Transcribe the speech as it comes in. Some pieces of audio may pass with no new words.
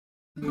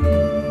Welcome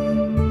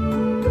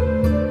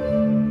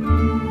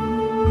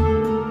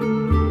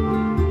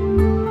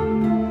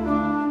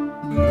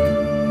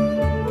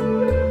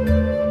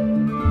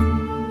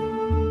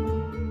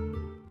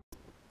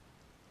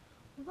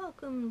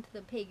to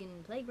the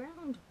Pagan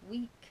Playground,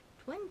 week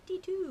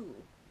 22.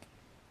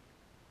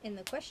 And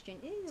the question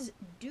is,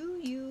 do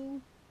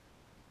you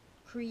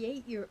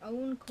create your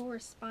own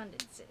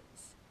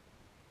correspondences?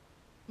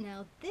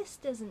 Now, this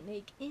doesn't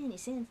make any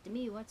sense to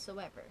me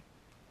whatsoever.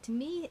 To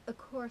me, a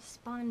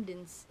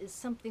correspondence is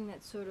something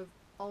that's sort of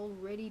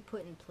already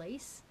put in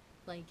place.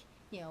 Like,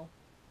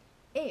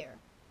 air.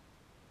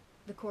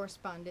 The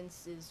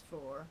correspondence is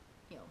for,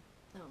 it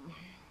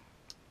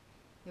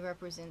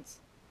represents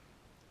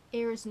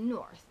air is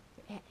north.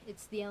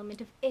 It's the element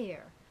of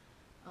air.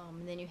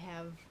 And then you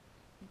have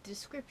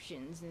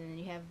descriptions, and then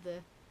you have the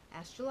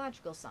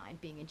astrological sign.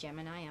 Being a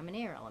Gemini, I'm an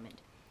air element.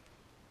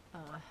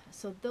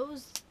 So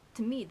those,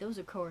 to me, those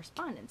are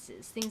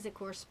correspondences. Things that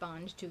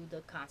correspond to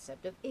the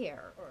concept of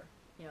air, or,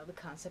 the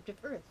concept of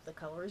earth. The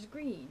color is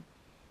green.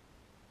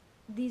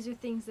 These are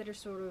things that are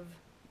sort of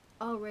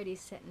already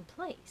set in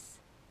place.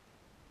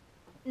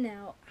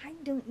 Now, I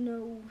don't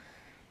know...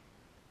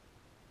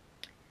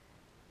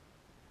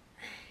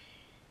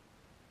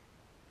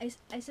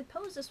 I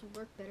suppose this would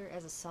work better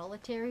as a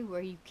solitary,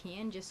 where you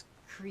can just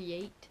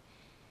create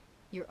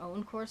your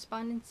own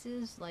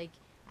correspondences. Like,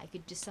 I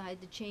could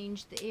decide to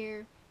change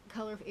the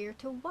color of air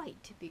to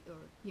white,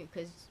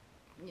 because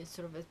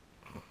sort of a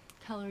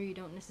color you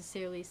don't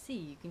necessarily see.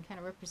 You can kind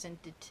of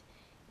represent it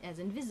as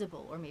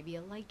invisible, or maybe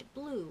a light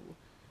blue.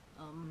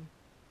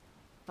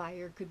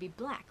 Fire could be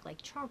black,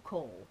 like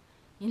charcoal.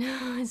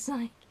 It's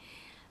like,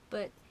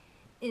 but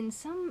in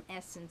some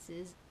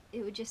essences,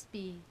 it would just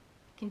be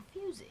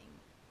confusing.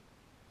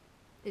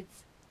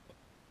 It's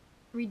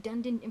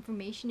redundant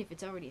information if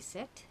it's already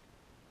set.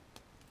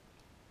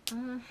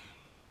 I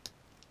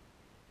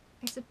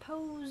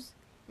suppose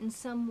in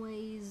some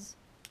ways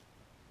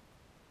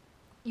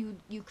you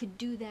could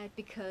do that,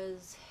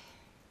 because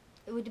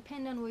it would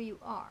depend on where you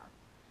are.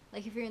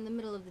 Like if you're in the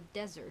middle of the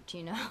desert,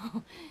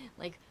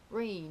 like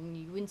rain,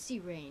 you wouldn't see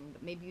rain,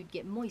 but maybe you'd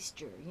get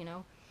moisture,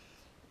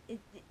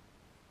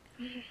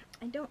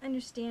 I don't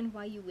understand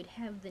why you would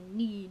have the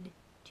need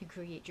to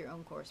create your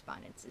own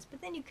correspondences. But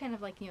then you kind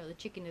of like, the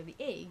chicken or the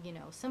egg,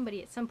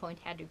 somebody at some point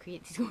had to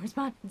create these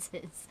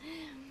correspondences.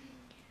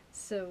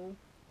 So,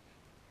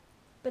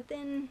 but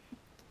then,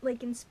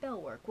 like in spell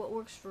work, what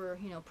works for,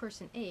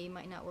 person A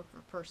might not work for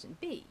person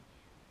B.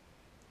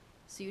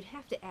 So you'd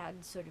have to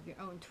add sort of your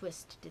own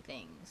twist to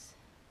things.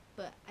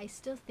 But I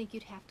still think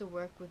you'd have to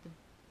work with the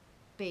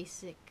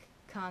basic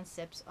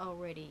concepts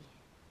already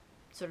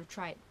sort of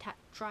tried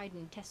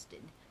and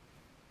tested.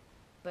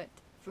 But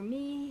for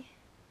me,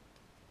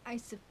 I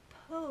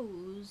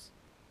suppose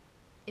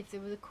if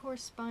there was a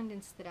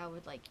correspondence that I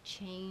would like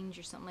change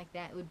or something like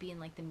that, it would be in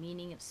like the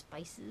meaning of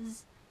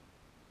spices.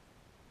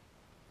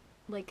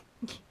 Like,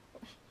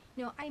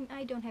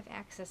 I don't have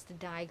access to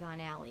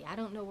Diagon Alley. I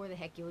don't know where the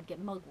heck you would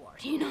get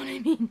mugwort, you know what I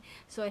mean?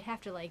 So I'd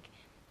have to like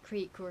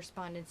create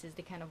correspondences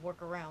to kind of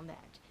work around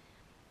that.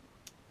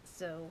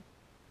 So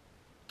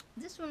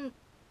this one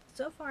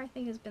so far I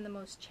think has been the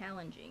most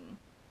challenging.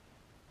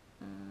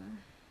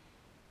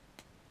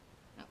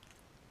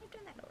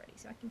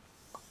 So I can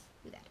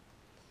do that.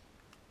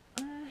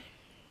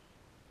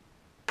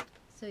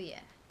 So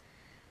yeah,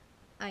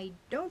 I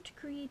don't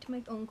create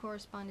my own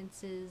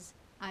correspondences.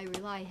 I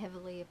rely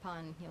heavily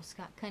upon,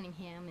 Scott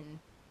Cunningham and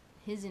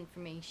his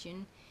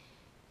information,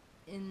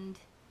 and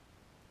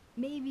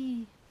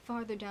maybe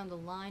farther down the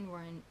line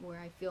where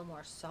I feel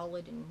more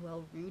solid and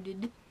well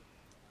rooted,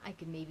 I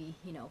could maybe,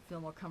 feel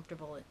more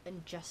comfortable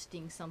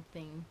adjusting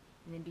something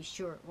and then be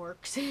sure it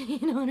works. You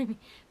know what I mean?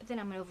 But then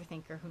I'm an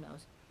overthinker, who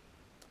knows?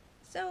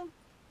 So,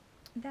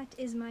 that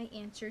is my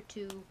answer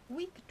to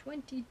week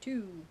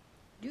 22.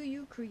 Do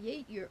you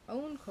create your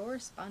own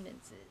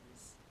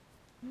correspondences?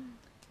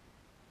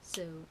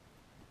 So,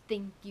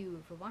 thank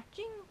you for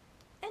watching,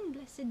 and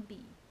blessed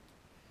be.